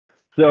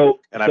And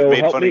I've made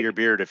help fun of me. your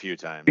beard a few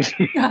times.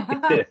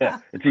 Yeah,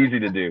 it's easy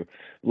to do.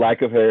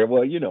 Lack of hair.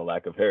 Well,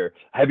 lack of hair.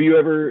 Have you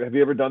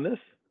ever done this?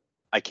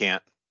 I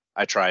can't.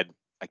 I tried.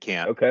 I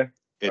can't. Okay.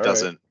 It All right.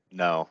 doesn't.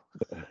 No.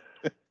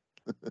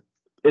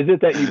 Is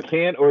it that you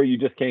can't, or you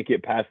just can't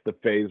get past the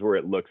phase where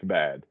it looks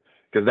bad?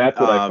 Because that's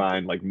what I Um,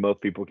 find. Like most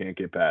people can't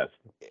get past.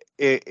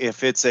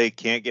 if it's a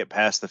can't get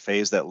past the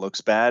phase that looks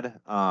bad, it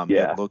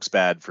Yeah. looks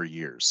bad for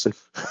years.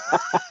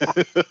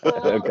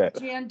 Well, Okay.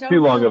 Jan, Too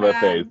don't long feel of a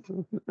phase.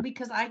 bad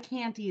because I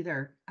can't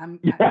either.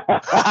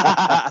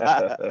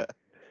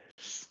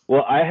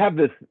 Well, I have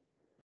this.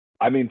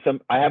 I mean,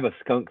 I have a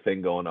skunk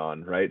thing going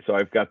on, right? So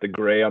I've got the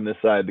gray on this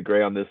side, the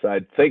gray on this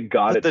side. Thank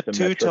God But it's the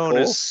two tone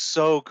is symmetrical.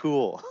 so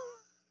cool.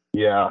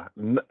 Yeah,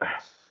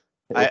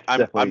 I, it's I'm I'm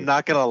definitely not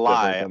it's gonna definitely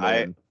lie.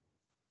 coming in.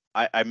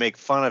 I make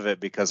fun of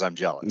it because I'm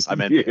jealous. I'm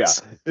Yeah, envious.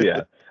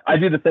 yeah. I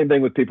do the same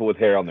thing with people with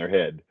hair on their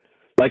head.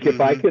 Like Hmm.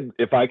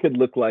 if I could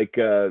look like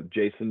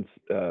Jason's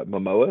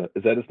Momoa,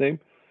 is that his name?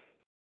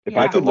 If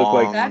I With the Yeah, could look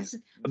like long, that's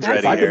if that's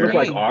dready I could his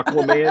look hair. like name.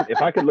 Aquaman,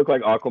 if I could look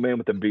like Aquaman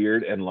with a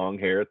beard and long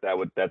hair,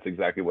 that's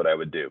exactly what I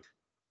would do.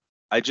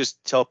 I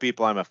just tell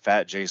people I'm a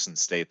fat Jason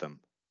Statham.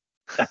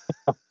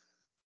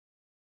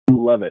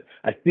 Love it.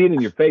 I see it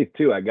in your face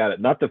too. I got it.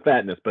 Not the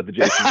fatness, but the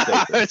Jason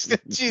Statham.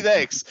 Gee,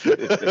 thanks.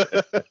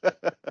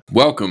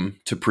 Welcome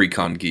to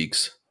Precon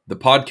Geeks, the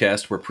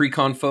podcast where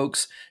precon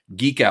folks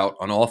geek out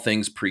on all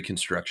things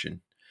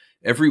pre-construction.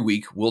 Every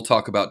week, we'll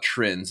talk about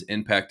trends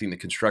impacting the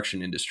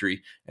construction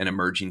industry and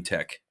emerging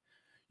tech.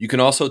 You can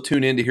also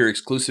tune in to hear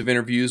exclusive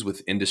interviews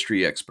with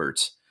industry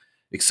experts.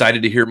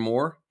 Excited to hear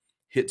more?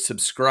 Hit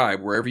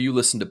subscribe wherever you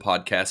listen to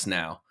podcasts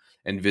now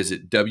and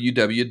visit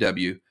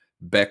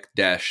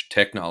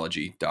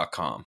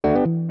www.beck-technology.com.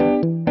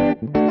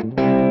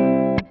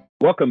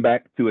 Welcome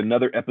back to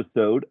another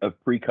episode of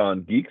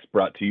Precon Geeks,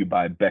 brought to you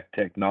by Beck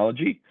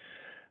Technology.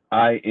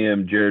 I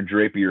am Jared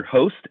Draper, your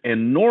host,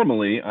 and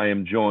normally I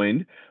am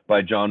joined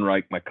by John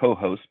Reich, my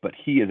co-host, but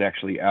he is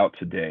actually out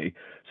today.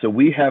 So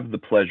we have the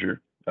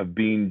pleasure of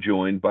being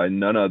joined by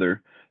none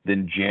other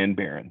than Jan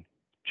Baren.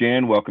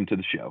 Jan, welcome to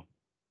the show.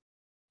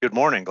 Good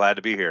morning. Glad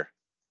to be here.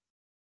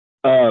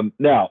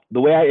 Now,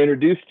 the way I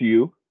introduced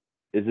you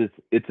is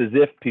it's as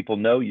if people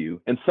know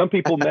you, and some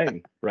people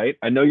may, right?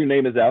 I know your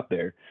name is out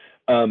there,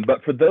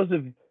 but for those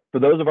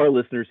of our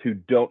listeners who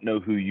don't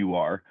know who you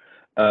are,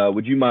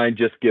 would you mind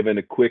just giving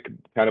a quick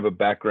kind of a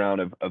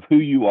background of who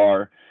you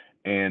are,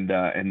 and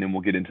then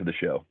we'll get into the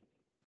show.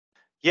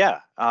 Yeah,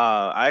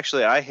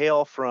 I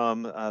hail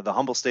from the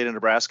humble state of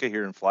Nebraska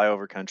here in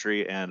flyover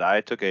country, and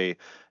I took a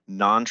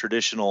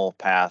non-traditional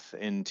path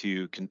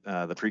into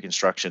the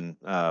pre-construction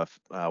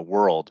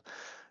world.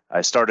 I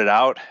started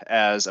out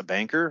as a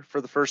banker for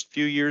the first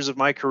few years of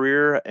my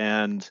career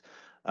and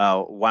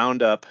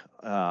wound up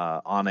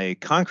on a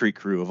concrete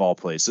crew of all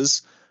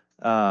places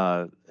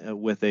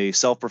with a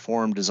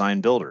self-performed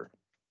design builder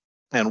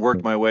and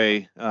worked my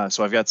way.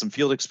 So I've got some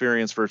field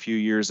experience for a few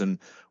years and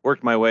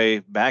worked my way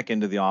back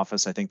into the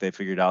office. I think they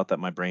figured out that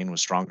my brain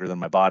was stronger than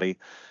my body.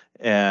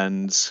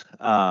 And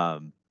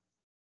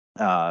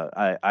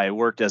I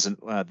worked as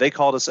they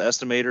called us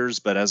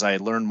estimators, but as I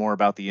learned more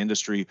about the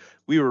industry,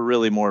 we were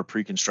really more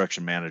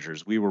pre-construction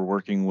managers. We were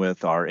working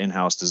with our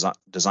in-house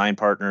design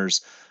partners.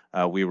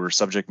 We were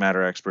subject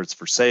matter experts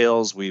for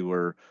sales. We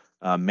were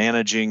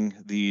managing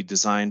the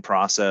design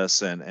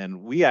process,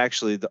 and we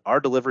actually our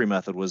delivery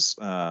method was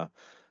a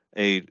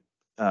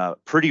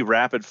pretty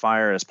rapid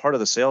fire. As part of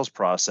the sales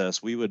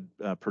process, we would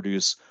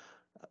produce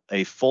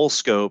a full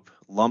scope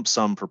lump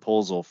sum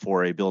proposal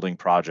for a building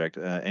project,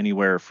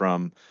 anywhere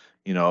from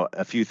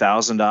a few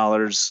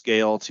 $1,000s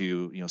scale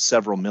to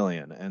several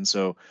million. And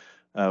so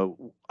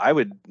I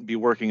would be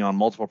working on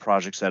multiple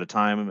projects at a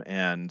time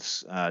and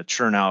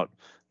churn out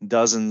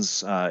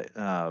dozens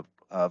of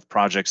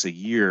projects a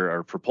year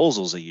or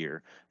proposals a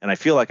year. And I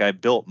feel like I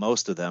built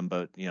most of them,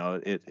 but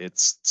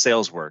it's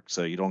sales work,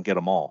 so you don't get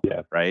them all,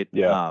 Yeah, right?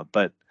 yeah.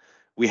 But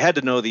we had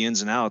to know the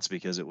ins and outs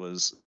because it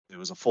was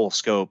a full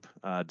scope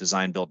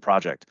design build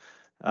project.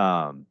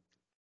 And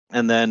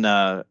then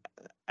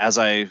as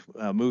I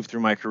moved through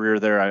my career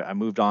there, I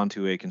moved on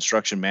to a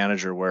construction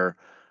manager where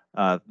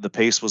the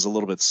pace was a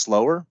little bit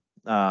slower,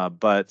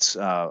 but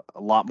a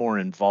lot more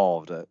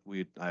involved.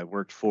 I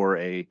worked for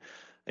a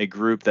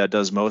group that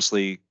does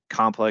mostly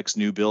complex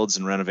new builds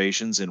and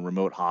renovations in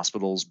remote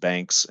hospitals,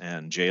 banks,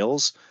 and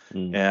jails.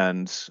 Mm.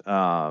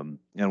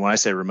 And when I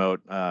say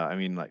remote, I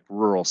mean like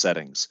rural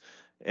settings,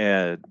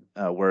 and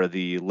where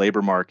the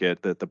labor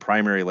market, the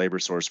primary labor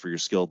source for your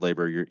skilled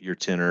labor, your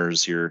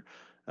tinners, your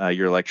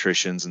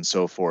electricians, and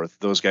so forth,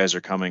 those guys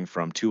are coming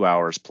from 2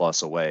 hours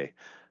plus away.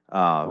 Oh,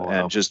 wow.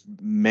 And just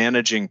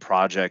managing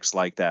projects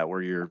like that,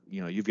 where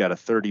you've got a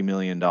 $30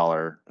 million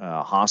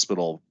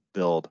hospital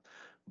build,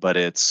 but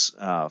it's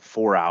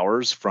 4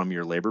 hours from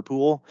your labor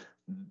pool.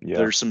 Yeah.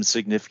 There's some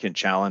significant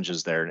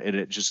challenges there, and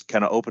it just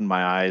kind of opened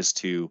my eyes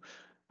to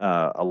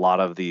a lot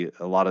of the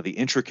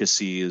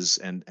intricacies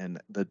and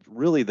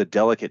the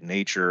delicate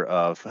nature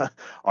of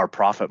our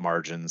profit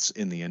margins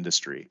in the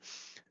industry.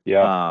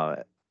 Yeah.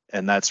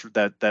 And that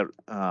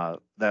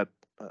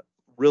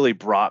really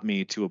brought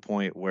me to a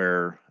point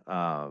where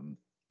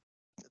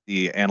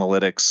the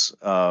analytics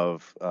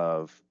of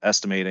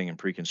estimating and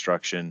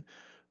pre-construction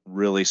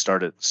really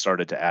started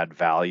to add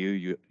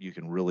value. You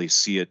can really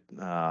see it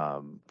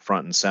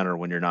front and center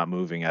when you're not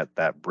moving at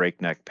that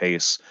breakneck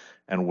pace,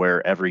 and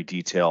where every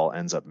detail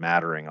ends up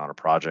mattering on a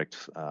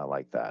project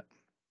like that.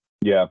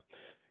 Yeah.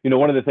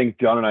 One of the things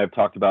John and I have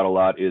talked about a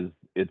lot is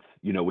it's,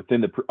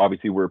 within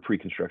obviously we're a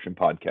pre-construction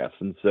podcast.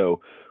 And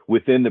so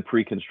within the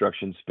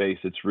pre-construction space,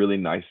 it's really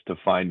nice to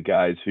find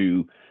guys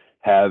who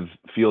have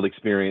field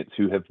experience,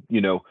 who have,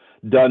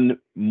 done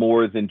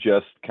more than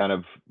just kind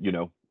of,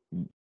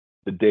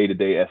 the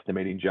day-to-day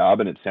estimating job.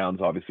 And it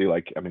sounds obviously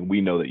like,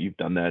 we know that you've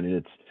done that,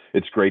 and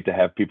it's great to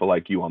have people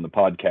like you on the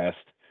podcast.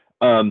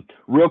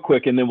 Real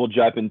quick, and then we'll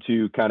jump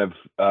into kind of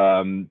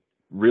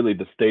really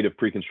the state of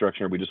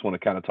pre-construction, or we just want to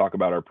kind of talk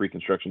about our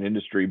pre-construction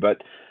industry.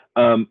 But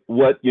I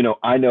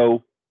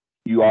know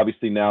you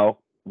obviously now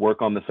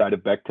work on the side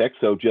of BECTEC.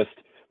 So just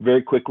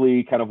very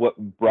quickly, kind of what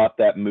brought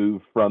that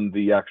move from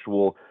the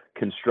actual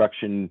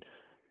construction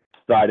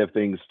side of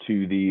things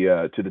to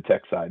the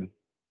tech side?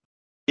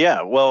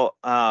 Yeah, well,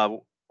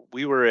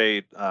 we were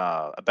a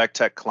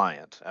BECTEC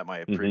client at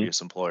my previous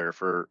employer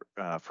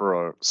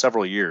for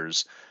several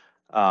years.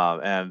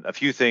 And a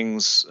few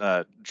things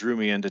drew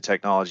me into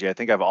technology. I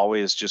think I've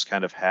always just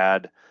kind of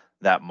had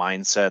that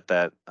mindset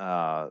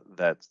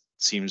that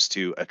seems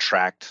to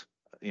attract.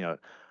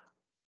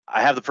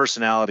 I have the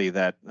personality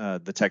that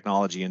the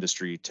technology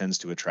industry tends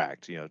to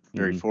attract.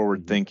 Very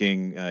forward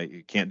thinking.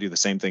 You can't do the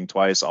same thing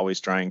twice. Always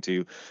trying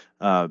to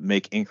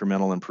make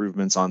incremental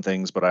improvements on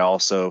things. But I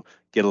also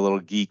get a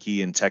little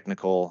geeky and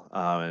technical,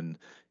 and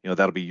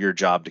that'll be your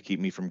job to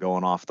keep me from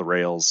going off the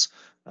rails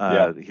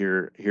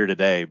here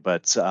today.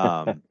 But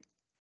and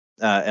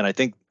I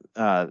think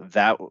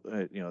that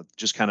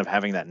just kind of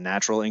having that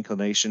natural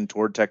inclination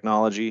toward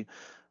technology,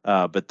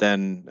 but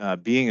then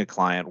being a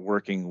client,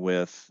 working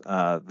with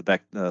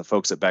the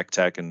folks at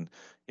BECTEC,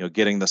 and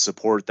getting the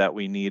support that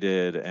we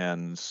needed,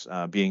 and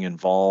being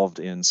involved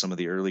in some of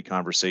the early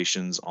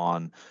conversations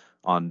on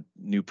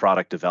new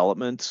product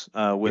development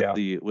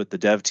with the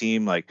dev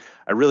team. Like,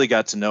 I really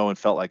got to know and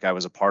felt like I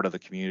was a part of the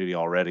community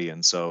already.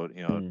 And so,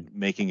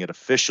 making it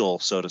official,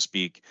 so to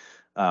speak,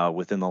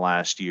 within the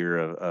last year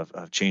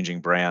of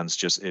changing brands,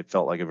 just, it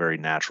felt like a very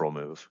natural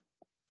move.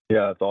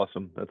 Yeah, that's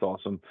awesome. That's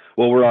awesome.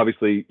 Well, we're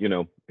obviously,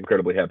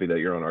 incredibly happy that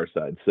you're on our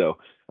side. So,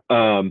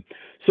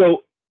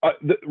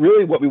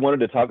 really what we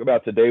wanted to talk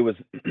about today was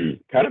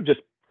kind of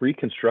just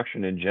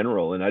pre-construction in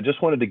general. And I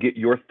just wanted to get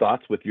your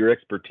thoughts with your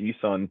expertise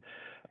on,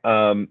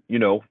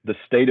 the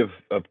state of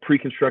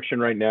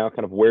pre-construction right now,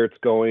 kind of where it's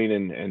going,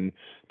 and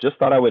just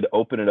thought I would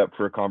open it up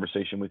for a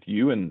conversation with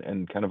you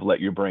and kind of let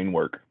your brain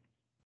work.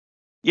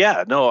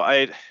 Yeah, no,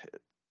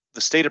 the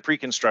state of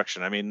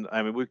pre-construction. I mean,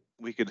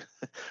 we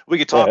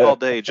could talk all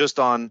day just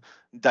on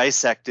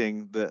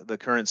dissecting the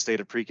current state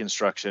of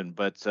pre-construction,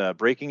 but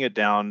breaking it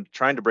down,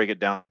 trying to break it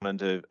down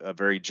into a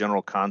very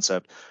general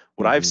concept.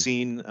 What I've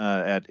seen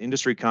at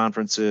industry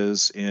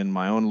conferences in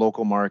my own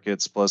local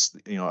markets, plus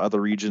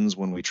other regions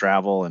when we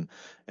travel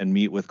and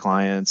meet with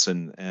clients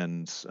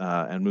and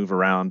move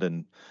around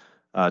and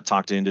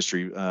talk to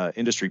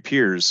industry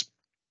peers,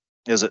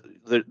 is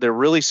there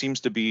really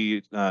seems to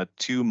be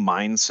two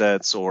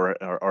mindsets,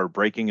 or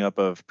breaking up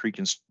of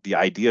the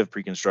idea of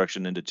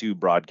pre-construction into two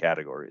broad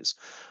categories.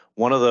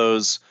 One of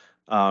those,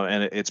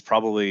 and it's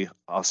probably,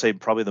 I'll say,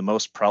 probably the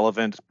most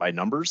prevalent by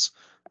numbers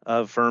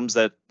of firms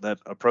that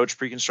approach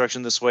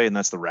pre-construction this way, and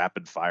that's the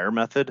rapid fire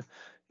method,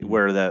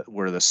 where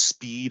the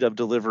speed of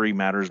delivery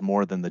matters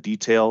more than the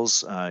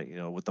details.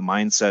 With the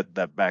mindset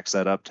that backs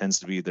that up tends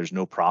to be there's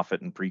no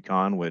profit in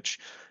pre-con, which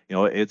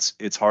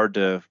it's hard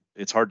to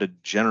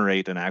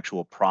generate an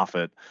actual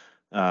profit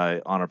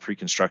on a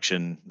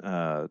pre-construction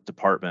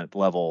department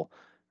level,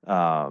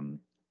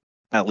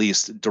 at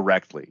least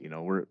directly.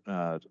 We're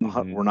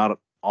not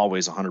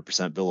always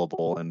 100%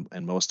 billable,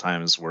 and most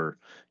times we're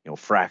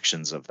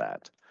fractions of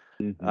that.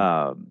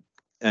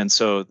 And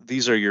so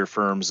these are your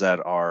firms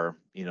that are,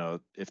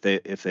 if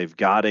they've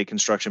got a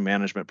construction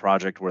management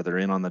project where they're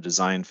in on the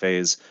design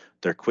phase,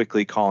 they're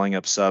quickly calling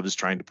up subs,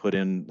 trying to put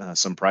in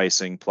some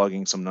pricing,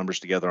 plugging some numbers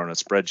together on a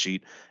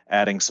spreadsheet,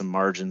 adding some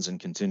margins and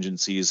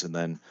contingencies, and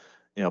then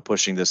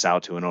pushing this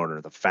out to an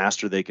owner. The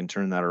faster they can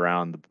turn that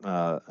around,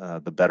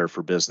 the better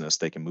for business.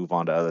 They can move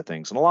on to other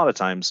things. And a lot of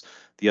times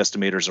the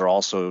estimators are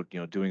also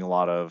doing a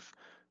lot of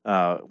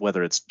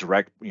whether it's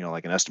direct,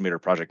 like an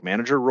estimator project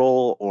manager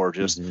role, or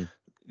just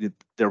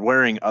they're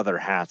wearing other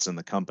hats in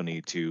the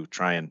company to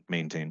try and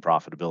maintain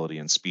profitability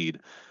and speed.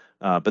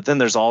 But then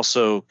there's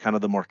also kind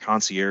of the more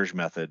concierge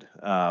method,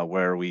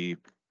 where we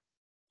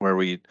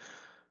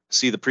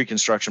see the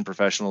pre-construction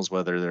professionals,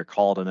 whether they're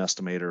called an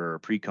estimator or a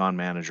pre-con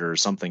manager or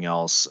something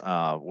else,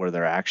 where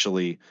they're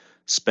actually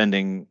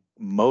spending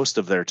most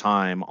of their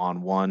time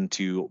on 1,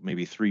 2,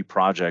 maybe 3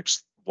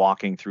 projects,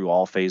 walking through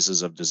all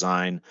phases of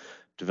design,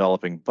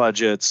 developing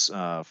budgets,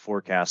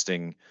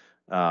 forecasting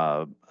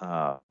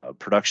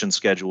production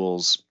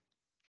schedules,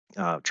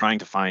 trying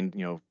to find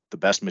the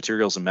best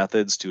materials and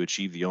methods to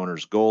achieve the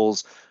owner's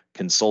goals,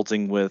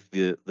 consulting with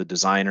the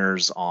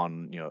designers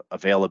on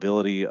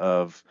availability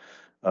of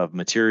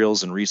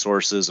materials and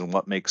resources and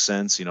what makes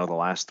sense. The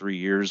last 3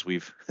 years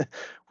we've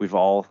we've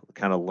all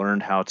kind of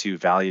learned how to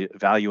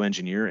value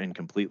engineer in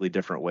completely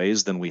different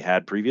ways than we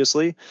had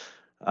previously.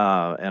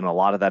 And a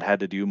lot of that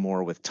had to do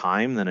more with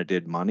time than it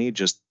did money.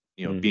 Just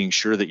being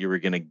sure that you were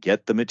going to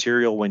get the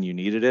material when you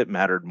needed it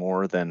mattered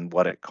more than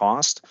what it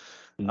cost.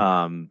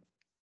 And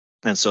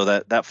so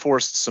that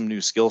forced some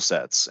new skill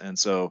sets. And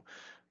so,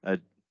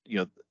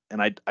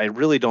 and I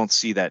really don't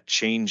see that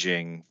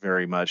changing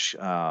very much.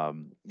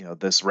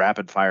 This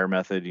rapid fire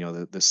method,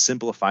 the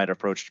simplified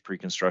approach to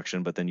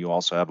pre-construction, but then you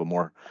also have a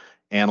more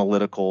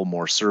analytical,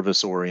 more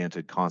service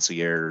oriented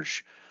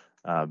concierge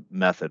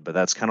method. But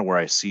that's kind of where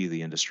I see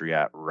the industry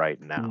at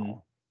right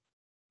now.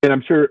 And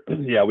I'm sure,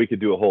 yeah, we could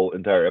do a whole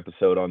entire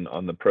episode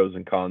on the pros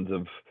and cons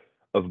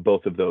of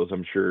both of those.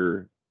 I'm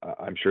sure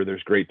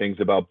there's great things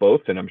about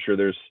both, and I'm sure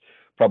there's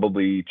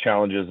probably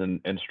challenges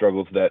and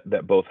struggles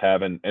that both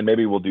have, and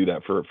maybe we'll do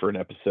that for an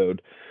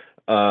episode,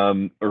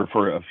 or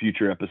for a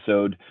future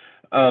episode.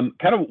 Kind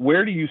of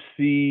where do you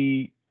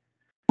see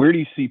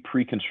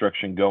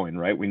pre-construction going,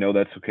 right? We know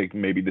that's okay,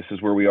 maybe this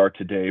is where we are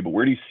today, but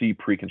where do you see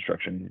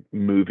pre-construction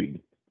moving?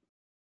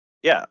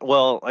 Yeah,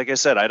 well, like I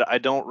said, I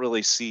don't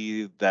really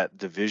see that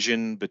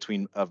division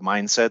of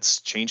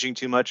mindsets changing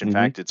too much. In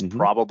fact, it's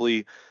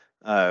probably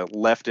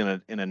left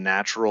in a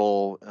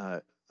natural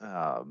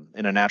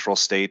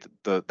state.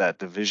 That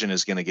division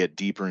is going to get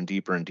deeper and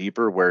deeper and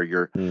deeper, where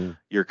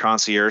your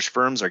concierge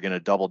firms are going to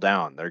double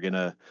down. They're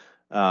going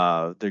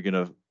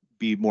to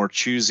be more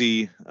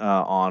choosy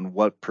on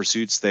what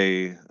pursuits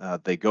they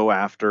go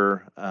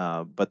after,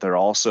 but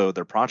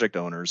their project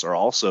owners are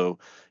also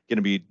going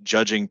to be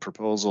judging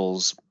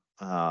proposals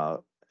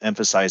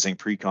emphasizing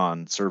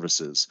precon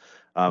services.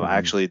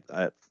 Actually,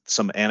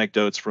 some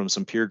anecdotes from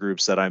some peer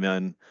groups that I'm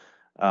in.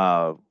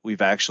 I've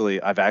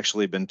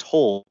actually been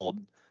told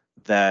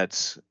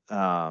that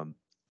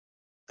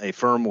a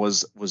firm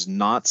was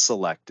not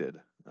selected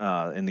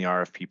in the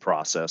RFP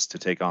process to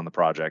take on the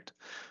project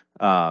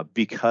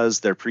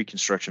because their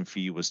pre-construction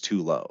fee was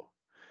too low.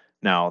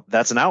 Now,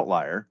 that's an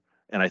outlier,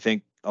 and I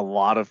think a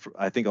lot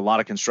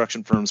of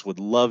construction firms would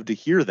love to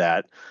hear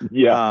that.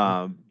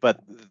 Yeah.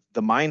 But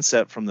the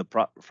mindset from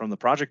the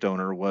project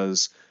owner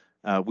was,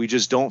 we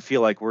just don't feel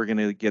like we're going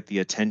to get the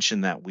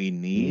attention that we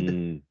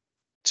need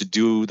to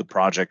do the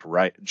project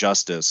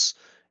justice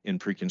in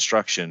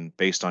pre-construction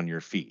based on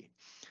your fee.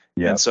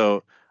 Yeah. And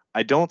so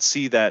I don't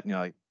see that,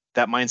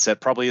 that mindset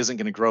probably isn't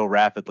going to grow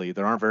rapidly.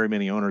 There aren't very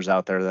many owners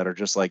out there that are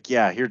just like,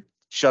 yeah, here,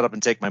 shut up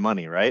and take my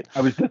money, right?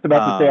 I was just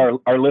about to say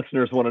our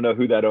listeners want to know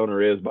who that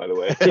owner is, by the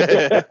way.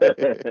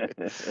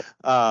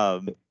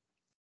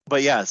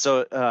 But yeah,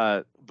 so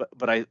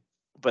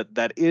but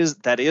that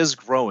is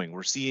growing.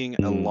 We're seeing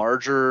a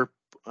larger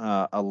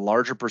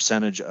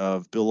percentage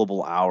of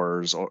billable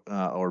hours or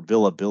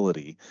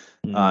billability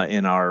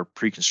in our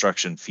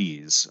pre-construction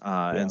fees,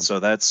 and so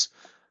that's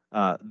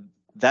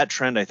that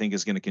trend I think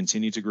is going to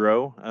continue to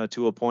grow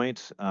to a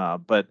point,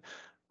 but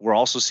we're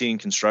also seeing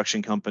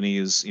construction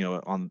companies,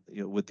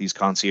 with these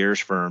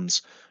concierge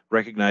firms,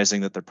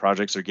 recognizing that their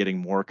projects are getting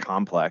more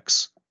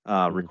complex,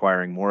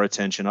 requiring more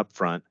attention up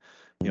front.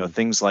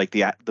 Things like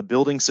the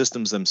building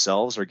systems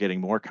themselves are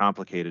getting more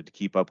complicated to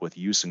keep up with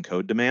use and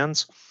code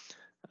demands.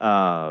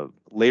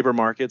 Labor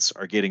markets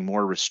are getting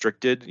more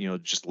restricted,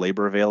 just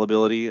labor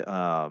availability,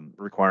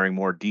 requiring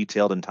more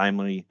detailed and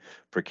timely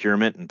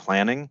procurement and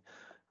planning.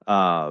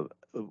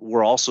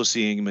 We're also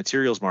seeing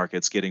materials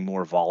markets getting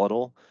more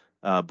volatile,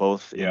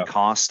 both in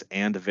cost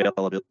and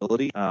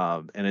availability.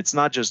 And it's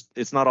not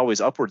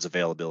always upwards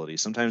availability.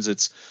 Sometimes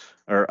it's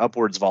or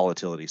upwards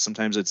volatility.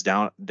 Sometimes it's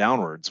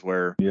downwards,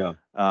 where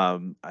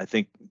I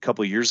think a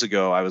couple of years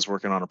ago I was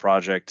working on a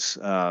project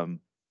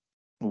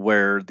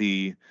where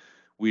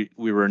we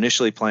were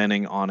initially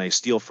planning on a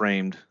steel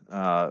frame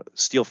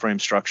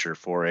structure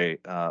for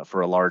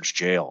a large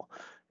jail,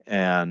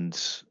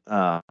 and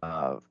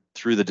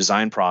through the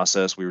design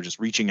process, we were just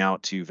reaching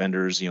out to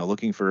vendors,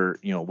 looking for,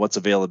 what's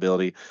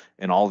availability.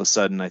 And all of a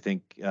sudden, I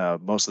think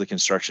most of the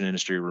construction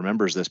industry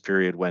remembers this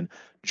period when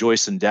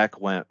joist and deck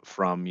went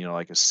from,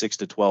 like a 6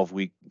 to 12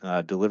 week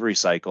delivery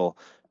cycle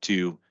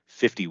to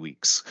 50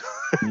 weeks.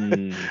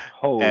 And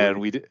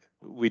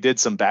we did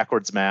some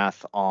backwards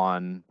math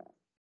on,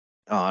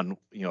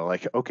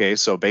 like, okay,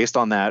 so based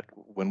on that,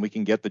 when we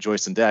can get the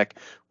joist and deck,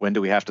 when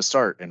do we have to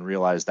start? And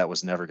realize that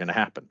was never going to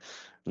happen.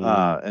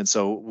 And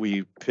so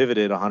we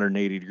pivoted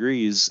 180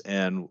 degrees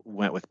and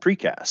went with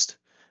precast.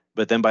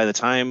 But then by the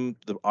time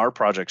our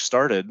project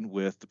started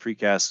with the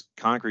precast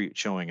concrete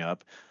showing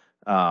up,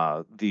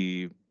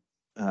 the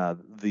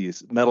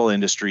metal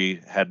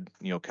industry had,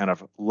 kind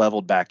of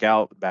leveled back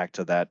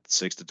to that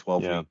 6 to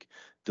 12 week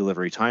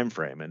delivery time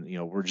frame.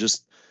 And, we're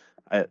just,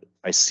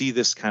 I see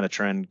this kind of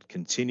trend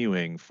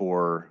continuing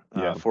for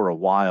a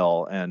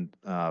while, and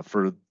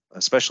for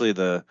especially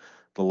the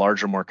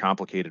larger, more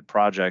complicated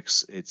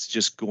projects, it's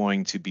just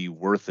going to be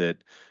worth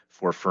it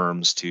for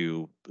firms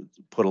to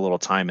put a little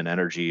time and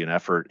energy and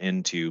effort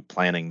into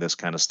planning this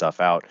kind of stuff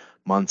out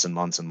months and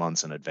months and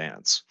months in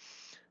advance.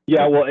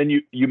 Yeah, well, and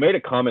you made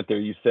a comment there.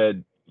 You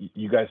said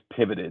you guys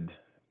pivoted,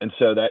 and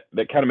so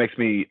that kind of makes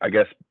me, I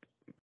guess,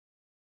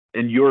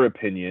 in your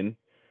opinion,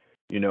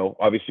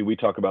 obviously we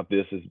talk about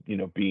this as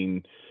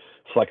being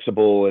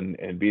flexible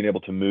and being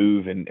able to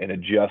move and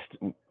adjust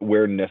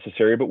where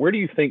necessary. But where do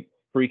you think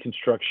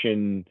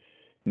pre-construction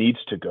needs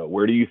to go?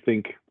 Where do you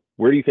think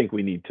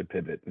we need to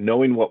pivot?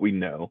 Knowing what we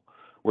know,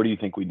 where do you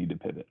think we need to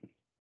pivot?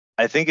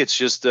 I think it's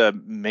just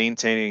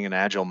maintaining an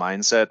agile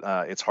mindset.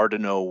 It's hard to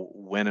know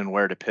when and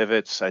where to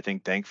pivot. I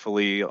think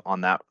thankfully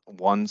on that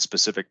one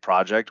specific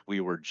project, we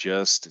were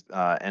just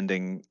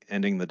ending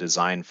the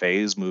design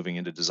phase, moving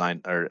into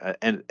design, or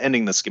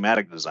ending the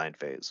schematic design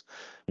phase,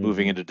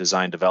 moving into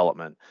design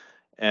development.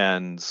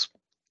 And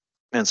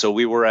so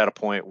we were at a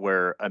point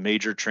where a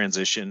major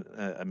transition,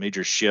 a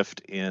major shift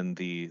in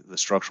the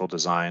structural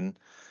design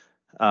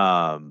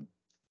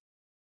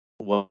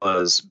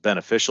was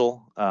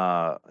beneficial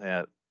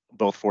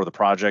both for the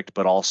project,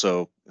 but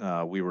also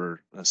we were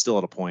still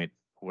at a point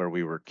where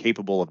we were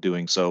capable of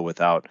doing so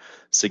without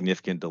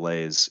significant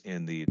delays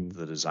in the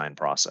design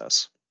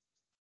process.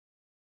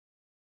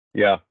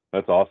 Yeah,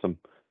 that's awesome.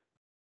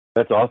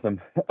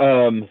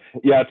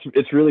 Yeah,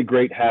 it's really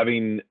great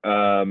having.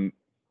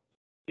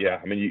 Yeah,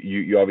 I mean,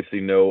 you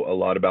obviously know a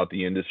lot about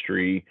the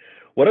industry.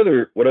 What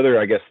other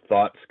I guess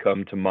thoughts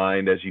come to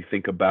mind as you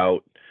think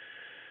about,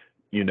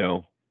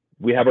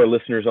 we have our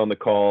listeners on the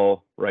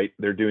call, right?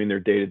 They're doing their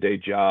day-to-day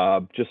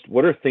job. Just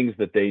what are things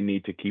that they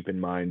need to keep in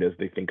mind as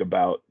they think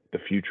about the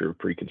future of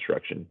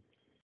pre-construction?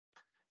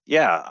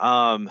 Yeah,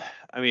 I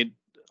mean,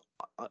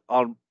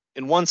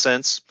 in one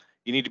sense,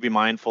 you need to be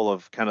mindful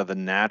of kind of the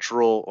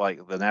natural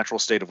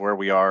state of where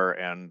we are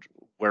and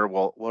where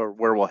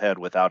we'll head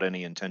without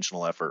any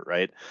intentional effort,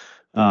 right?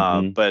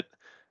 But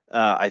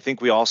I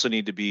think we also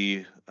need to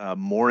be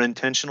more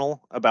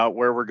intentional about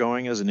where we're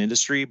going as an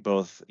industry,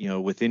 both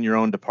within your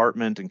own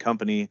department and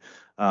company,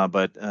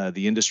 but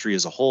the industry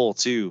as a whole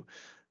too.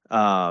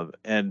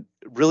 And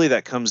really,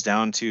 that comes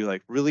down to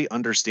like really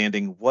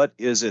understanding what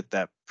is it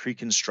that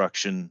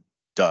pre-construction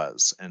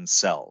does and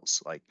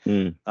sells, like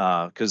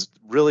because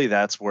really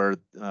that's where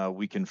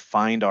we can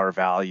find our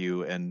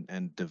value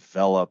and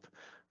develop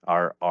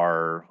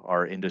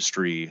our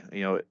industry.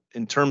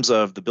 In terms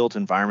of the built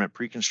environment,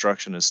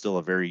 pre-construction is still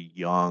a very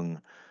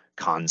young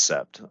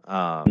concept.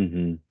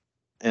 And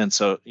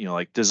so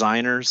like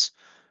designers,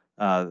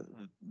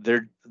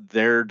 their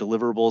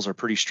deliverables are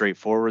pretty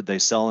straightforward. They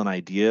sell an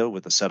idea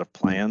with a set of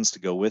plans to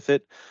go with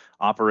it.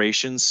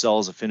 Operations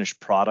sells a finished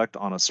product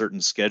on a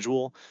certain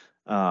schedule.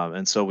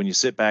 And so when you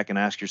sit back and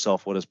ask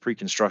yourself, what does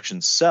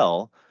pre-construction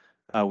sell?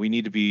 We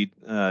need to be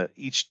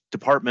each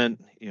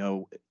department,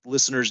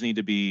 listeners need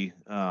to be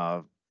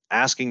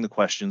asking the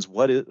questions,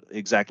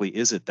 exactly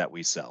is it that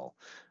we sell?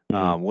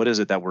 What is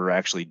it that we're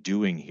actually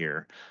doing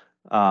here?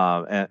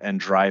 And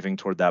driving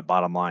toward that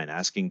bottom line,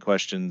 asking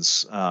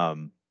questions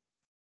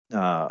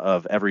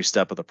of every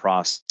step of the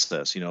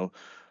process.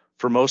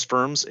 For most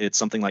firms, it's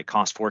something like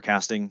cost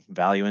forecasting,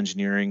 value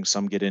engineering.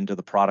 Some get into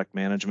the product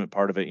management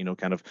part of it,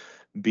 kind of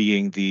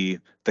being the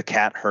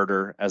cat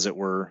herder, as it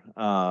were,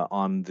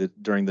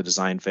 during the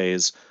design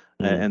phase.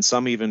 And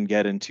some even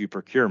get into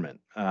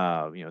procurement.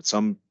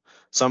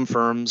 Some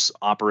firms,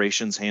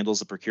 operations handles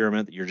the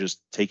procurement. They're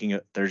just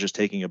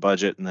taking a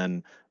budget and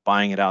then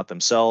buying it out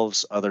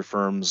themselves. Other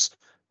firms,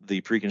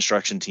 the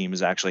pre-construction team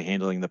is actually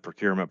handling the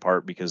procurement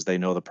part because they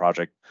know the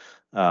project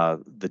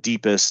the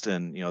deepest,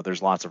 and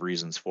there's lots of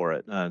reasons for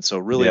it. And so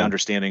really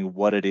understanding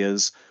what it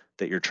is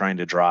that you're trying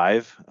to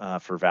drive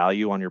for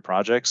value on your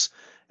projects,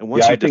 and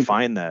once you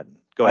define that,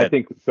 go ahead.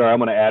 Sorry, I'm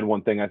going to add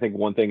one thing. I think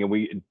one thing,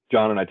 and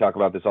John and I talk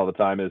about this all the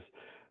time, is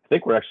I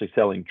think we're actually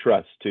selling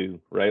trust too,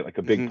 right? Like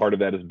a big part of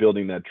that is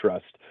building that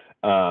trust.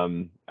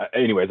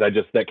 Anyways,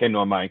 that came to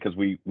my mind because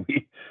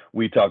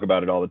we talk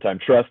about it all the time,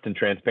 trust and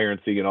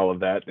transparency and all of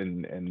that,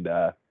 and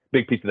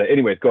big piece of that.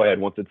 Anyways, go ahead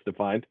once it's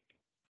defined.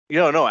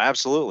 No,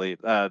 absolutely.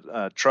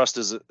 Trust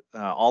is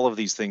all of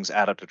these things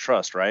add up to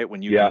trust, right?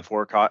 When you can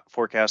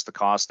forecast the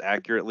cost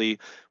accurately,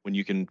 when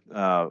you can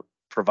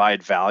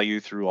provide value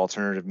through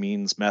alternative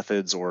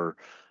methods, or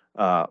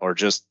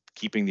just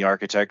keeping the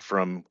architect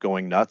from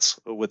going nuts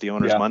with the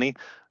owner's money,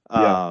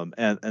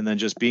 and then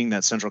just being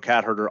that central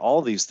cat herder.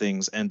 All these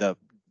things end up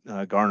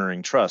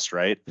garnering trust,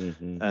 right?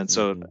 And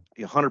so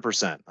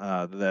 100%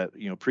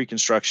 that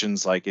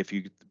pre-construction's, like, if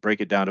you break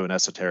it down to an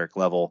esoteric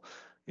level,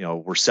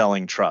 we're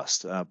selling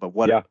trust, but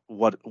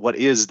what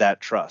is that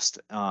trust?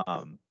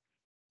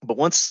 But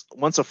once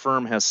a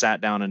firm has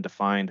sat down and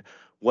defined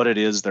what it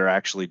is they're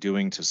actually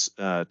doing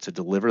to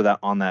deliver that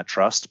on that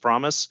trust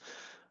promise,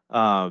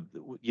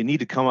 you need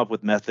to come up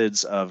with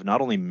methods of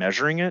not only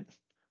measuring it,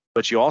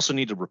 but you also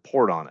need to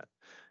report on it.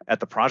 At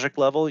the project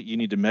level, you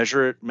need to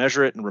measure it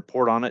and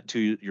report on it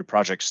to your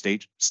project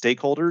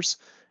stakeholders.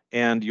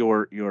 and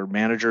your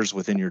managers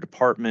within your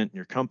department,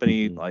 your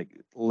company, like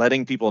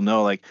letting people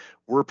know like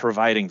we're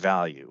providing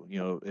value.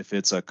 If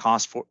it's a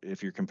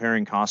if you're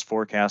comparing cost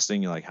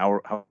forecasting, like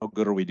how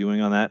good are we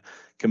doing on that?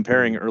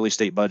 Comparing early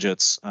state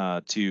budgets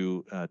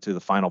to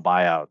the final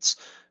buyouts.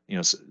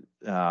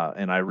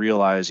 And I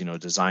realize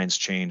designs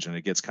change and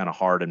it gets kind of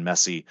hard and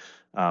messy,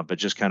 but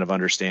just kind of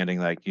understanding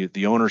like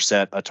the owner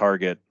set a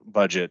target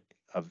budget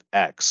of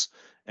X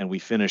and we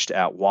finished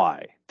at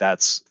Y.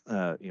 That's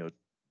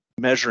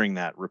measuring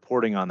that,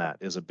 reporting on that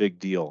is a big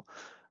deal.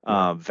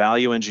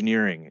 Value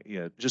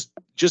engineering,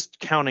 just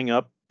counting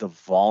up the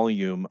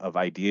volume of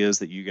ideas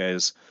that you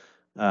guys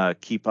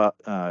keep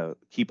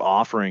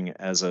offering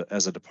as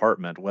a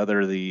department,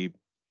 whether the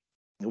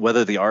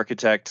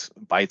architect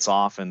bites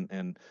off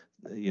and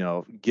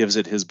gives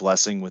it his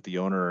blessing with the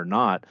owner or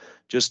not.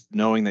 Just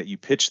knowing that you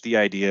pitched the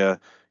idea,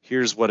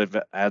 here's what it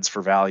adds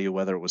for value,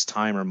 whether it was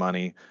time or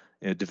money.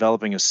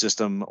 Developing a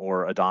system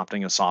or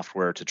adopting a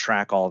software to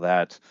track all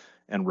that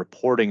and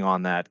reporting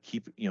on that,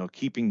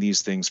 keeping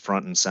these things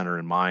front and center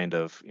in mind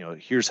of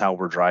here's how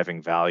we're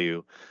driving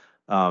value.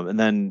 And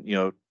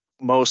then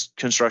most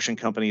construction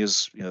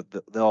companies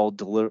they'll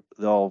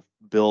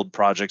build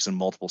projects in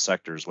multiple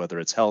sectors, whether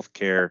it's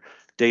healthcare,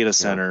 data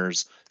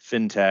centers,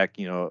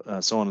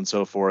 fintech, so on and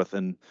so forth.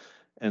 And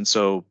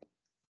so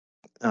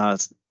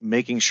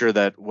making sure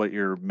that what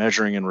you're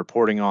measuring and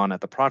reporting on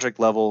at the project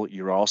level,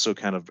 you're also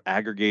kind of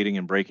aggregating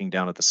and breaking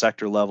down at the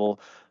sector level.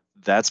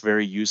 That's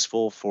very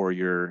useful for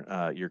your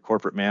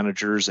corporate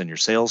managers and your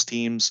sales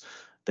teams.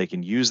 They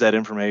can use that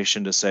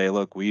information to say,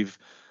 look, we've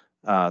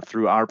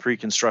through our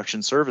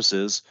pre-construction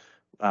services,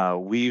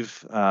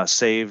 we've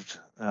saved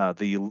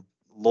the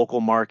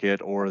local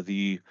market or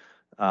the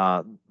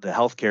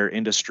healthcare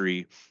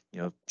industry,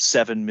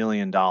 $7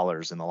 million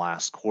in the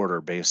last quarter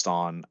based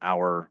on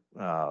our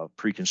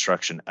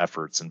pre-construction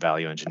efforts and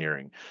value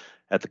engineering.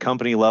 At the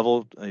company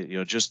level,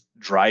 just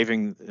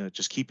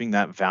keeping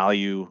that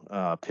value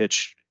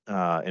pitch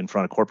in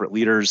front of corporate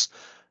leaders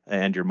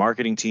and your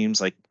marketing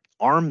teams, like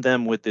arm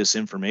them with this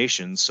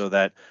information so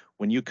that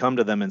when you come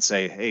to them and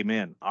say, hey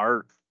man,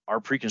 our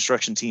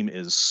pre-construction team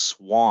is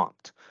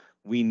swamped,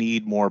 we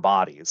need more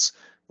bodies.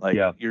 Like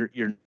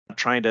you're not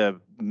trying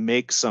to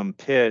make some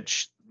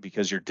pitch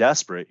because you're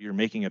desperate. You're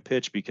making a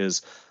pitch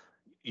because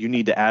you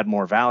need to add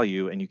more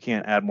value, and you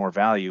can't add more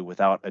value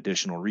without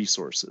additional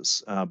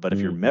resources. But if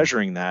you're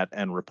measuring that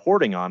and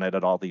reporting on it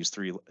at these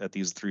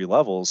three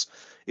levels,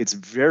 it's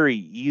very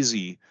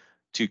easy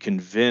to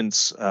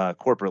convince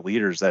corporate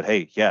leaders that,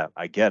 hey, yeah,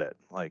 I get it.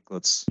 Like,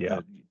 let's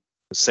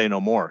say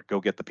no more. Go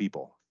get the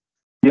people.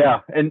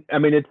 Yeah, and I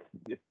mean, it's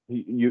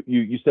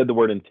you said the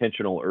word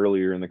intentional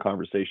earlier in the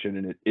conversation,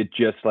 and it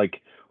just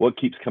like what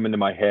keeps coming to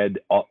my head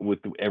with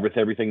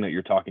everything that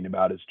you're talking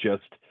about is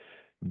just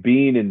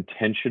being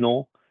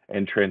intentional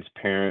and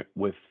transparent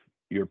with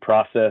your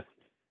process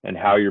and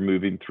how you're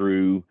moving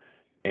through,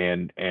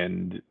 and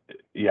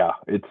yeah,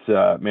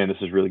 it's man, this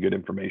is really good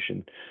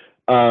information.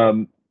 As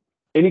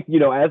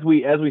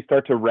we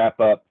start to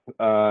wrap up,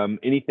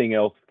 anything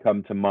else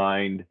come to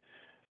mind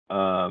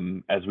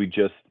as we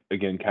just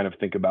again kind of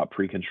think about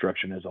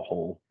pre-construction as a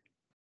whole?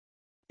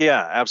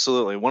 Yeah,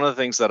 absolutely. One of the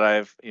things that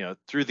I've,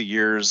 through the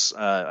years,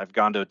 I've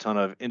gone to a ton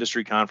of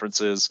industry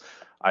conferences.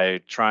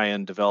 I try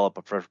and develop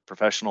a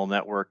professional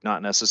network,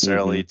 not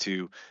necessarily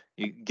to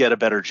get a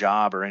better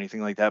job or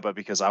anything like that, but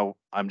because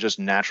I'm just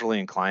naturally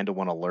inclined to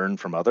want to learn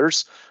from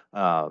others.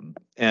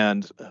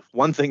 And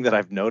one thing that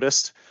I've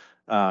noticed,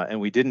 and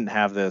we didn't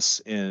have this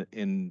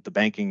in the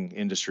banking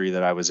industry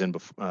that I was in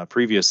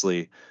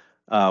previously,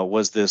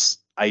 was this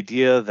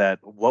idea that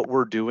what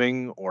we're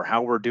doing or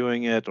how we're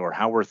doing it or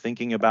how we're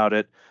thinking about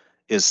it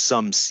is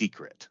some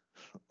secret,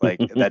 like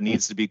that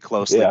needs to be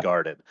closely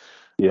guarded.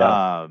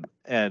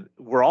 And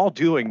we're all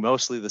doing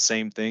mostly the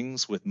same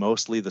things with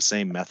mostly the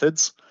same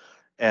methods.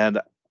 And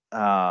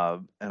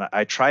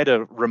I try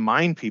to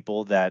remind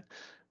people that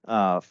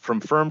from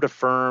firm to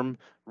firm,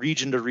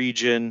 region to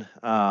region,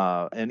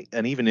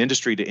 and even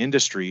industry to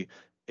industry,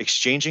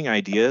 exchanging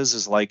ideas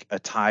is like a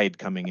tide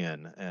coming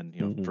in.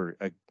 And for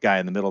a guy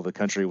in the middle of the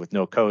country with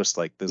no coast,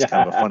 like this is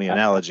kind of a funny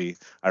analogy,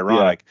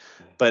 ironic.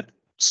 But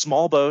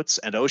small boats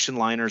and ocean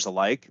liners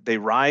alike, they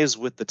rise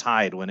with the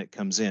tide when it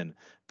comes in.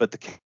 But the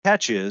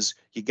catch is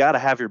you got to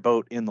have your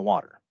boat in the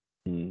water.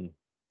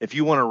 If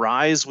you want to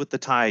rise with the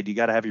tide, you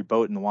got to have your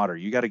boat in the water.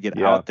 You got to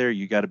get out there.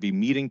 You got to be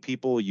meeting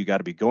people. You got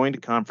to be going to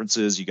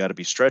conferences. You got to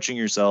be stretching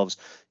yourselves.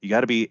 You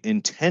got to be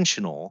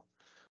intentional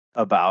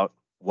about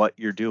what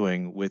you're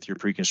doing with your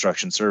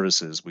pre-construction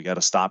services. We got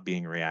to stop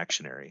being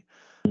reactionary.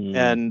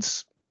 And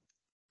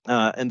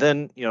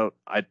then,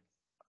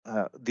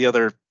 the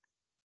other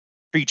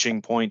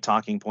preaching point,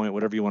 talking point,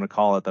 whatever you want to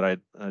call it, that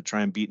I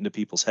try and beat into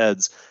people's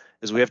heads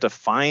is we have to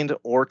find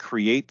or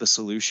create the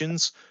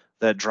solutions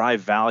that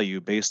drive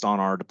value based on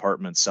our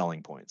department's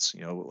selling points.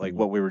 Like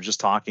what we were just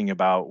talking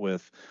about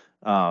with,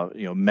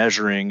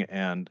 measuring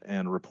and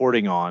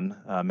reporting on,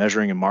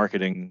 measuring and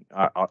marketing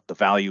the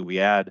value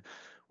we add.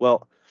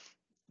 Well,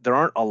 there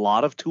aren't a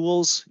lot of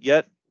tools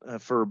yet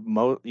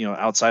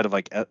outside of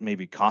like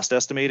maybe cost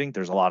estimating,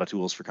 there's a lot of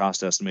tools for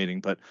cost estimating,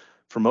 but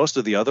for most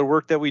of the other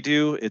work that we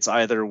do, it's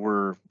either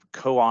we're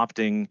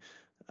co-opting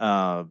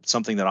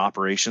something that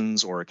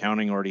operations or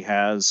accounting already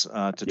has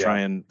to try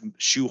and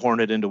shoehorn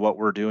it into what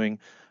we're doing.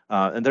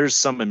 And there's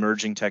some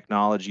emerging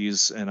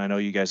technologies, and I know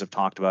you guys have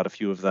talked about a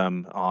few of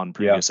them on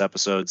previous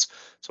episodes,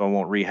 so I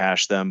won't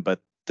rehash them.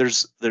 But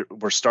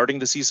we're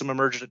starting to see some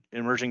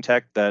emerging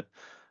tech that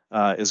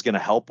is going to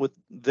help with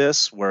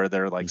this, where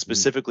they're like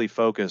specifically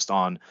focused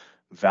on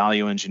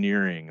value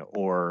engineering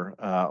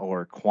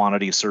or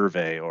quantity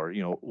survey, or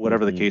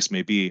whatever the case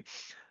may be.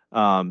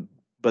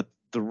 But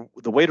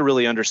the way to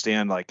really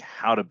understand like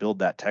how to build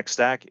that tech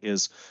stack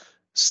is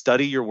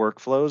study your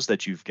workflows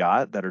that you've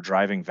got that are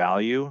driving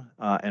value,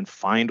 and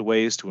find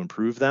ways to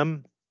improve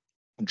them.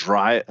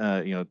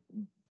 The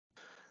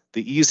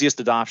easiest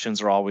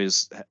adoptions are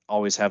always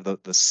have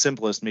the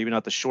simplest, maybe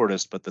not the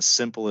shortest, but the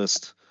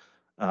simplest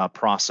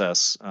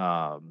process.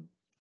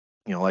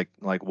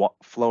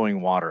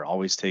 Flowing water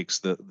always takes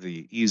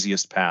the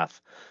easiest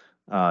path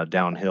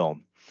downhill.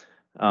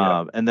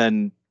 And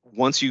then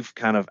once you've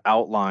kind of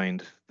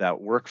outlined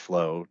that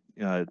workflow,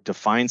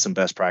 define some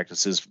best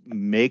practices,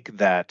 make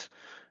that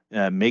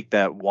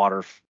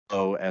water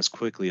flow as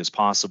quickly as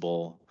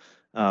possible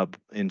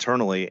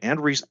internally, and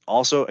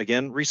also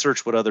again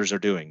research what others are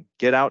doing.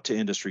 Get out to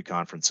industry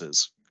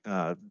conferences,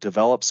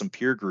 develop some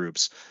peer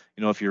groups.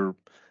 If you're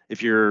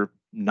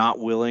not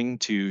willing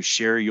to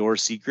share your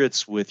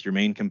secrets with your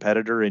main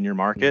competitor in your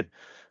market,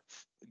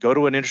 go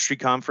to an industry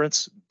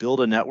conference,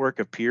 build a network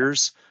of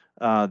peers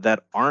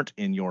that aren't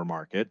in your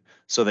market,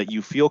 so that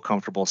you feel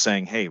comfortable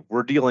saying, hey,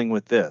 we're dealing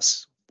with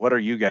this. What are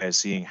you guys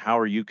seeing? How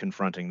are you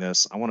confronting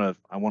this? I want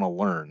to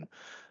learn.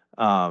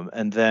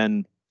 And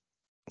then,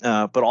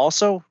 but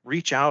also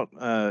reach out,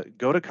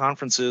 go to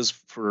conferences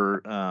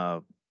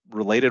for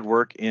related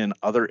work in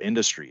other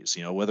industries,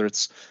 whether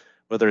it's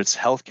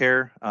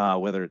healthcare,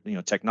 whether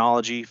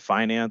technology,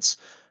 finance,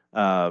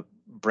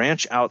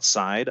 branch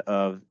outside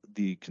of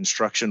the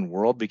construction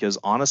world, because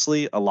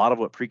honestly, a lot of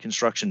what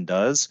pre-construction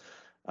does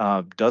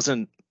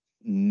doesn't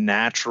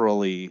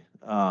naturally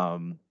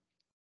come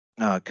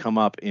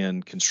up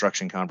in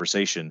construction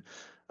conversation,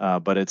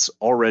 but it's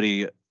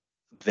already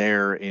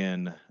there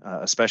in,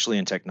 especially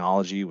in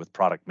technology with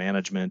product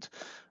management,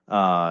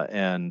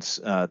 and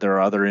there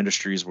are other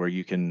industries where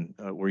you can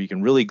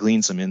really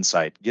glean some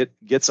insight,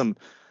 get some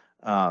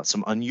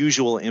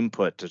unusual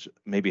input to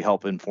maybe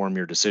help inform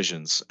your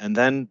decisions, and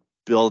then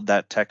build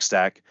that tech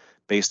stack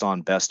based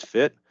on best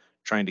fit,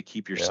 trying to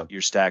keep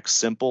your stack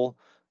simple,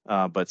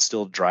 but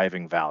still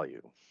driving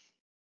value.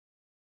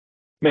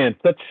 Man,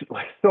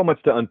 so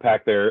much to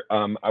unpack there.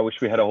 I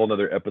wish we had a whole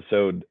nother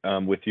episode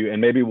with you,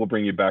 and maybe we'll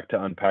bring you back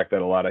to unpack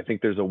that a lot. I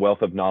think there's a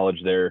wealth of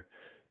knowledge there.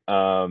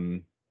 Yeah,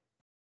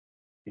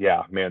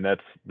 man,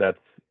 that's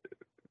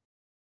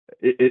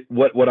it.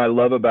 What I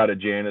love about it,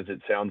 Jan, is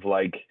it sounds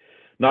like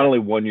not only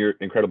one, you're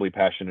incredibly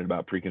passionate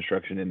about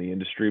pre-construction in the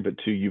industry, but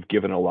two, you've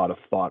given a lot of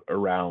thought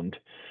around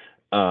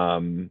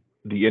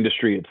the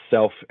industry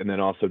itself, and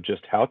then also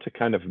just how to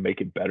kind of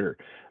make it better.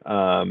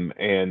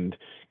 And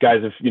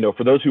guys, if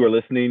for those who are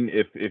listening,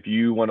 if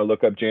you want to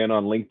look up Jan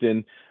on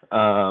LinkedIn,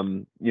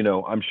 I'm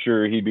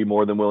sure he'd be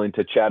more than willing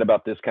to chat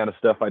about this kind of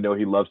stuff. I know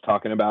he loves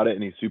talking about it,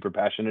 and he's super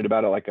passionate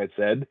about it, like I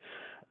said.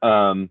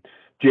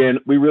 Jan,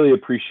 we really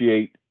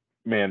appreciate,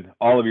 man,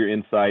 all of your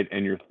insight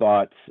and your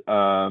thoughts.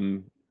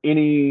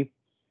 Any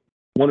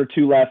one or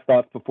two last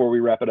thoughts before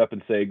we wrap it up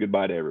and say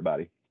goodbye to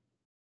everybody?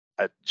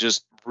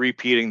 Just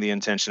repeating the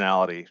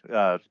intentionality.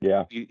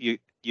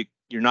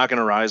 You're not going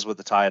to rise with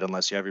the tide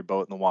unless you have your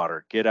boat in the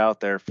water. Get out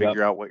there,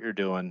 figure out what you're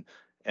doing,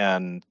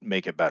 and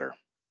make it better.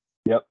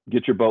 Yep.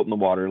 Get your boat in the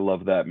water.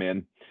 Love that,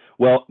 man.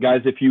 Well,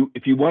 guys, if you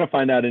want to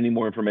find out any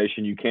more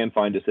information, you can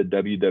find us at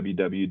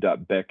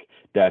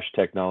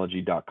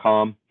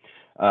www.beck-technology.com.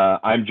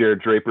 I'm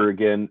Jared Draper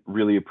again.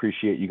 Really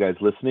appreciate you guys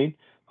listening.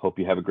 Hope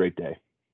you have a great day.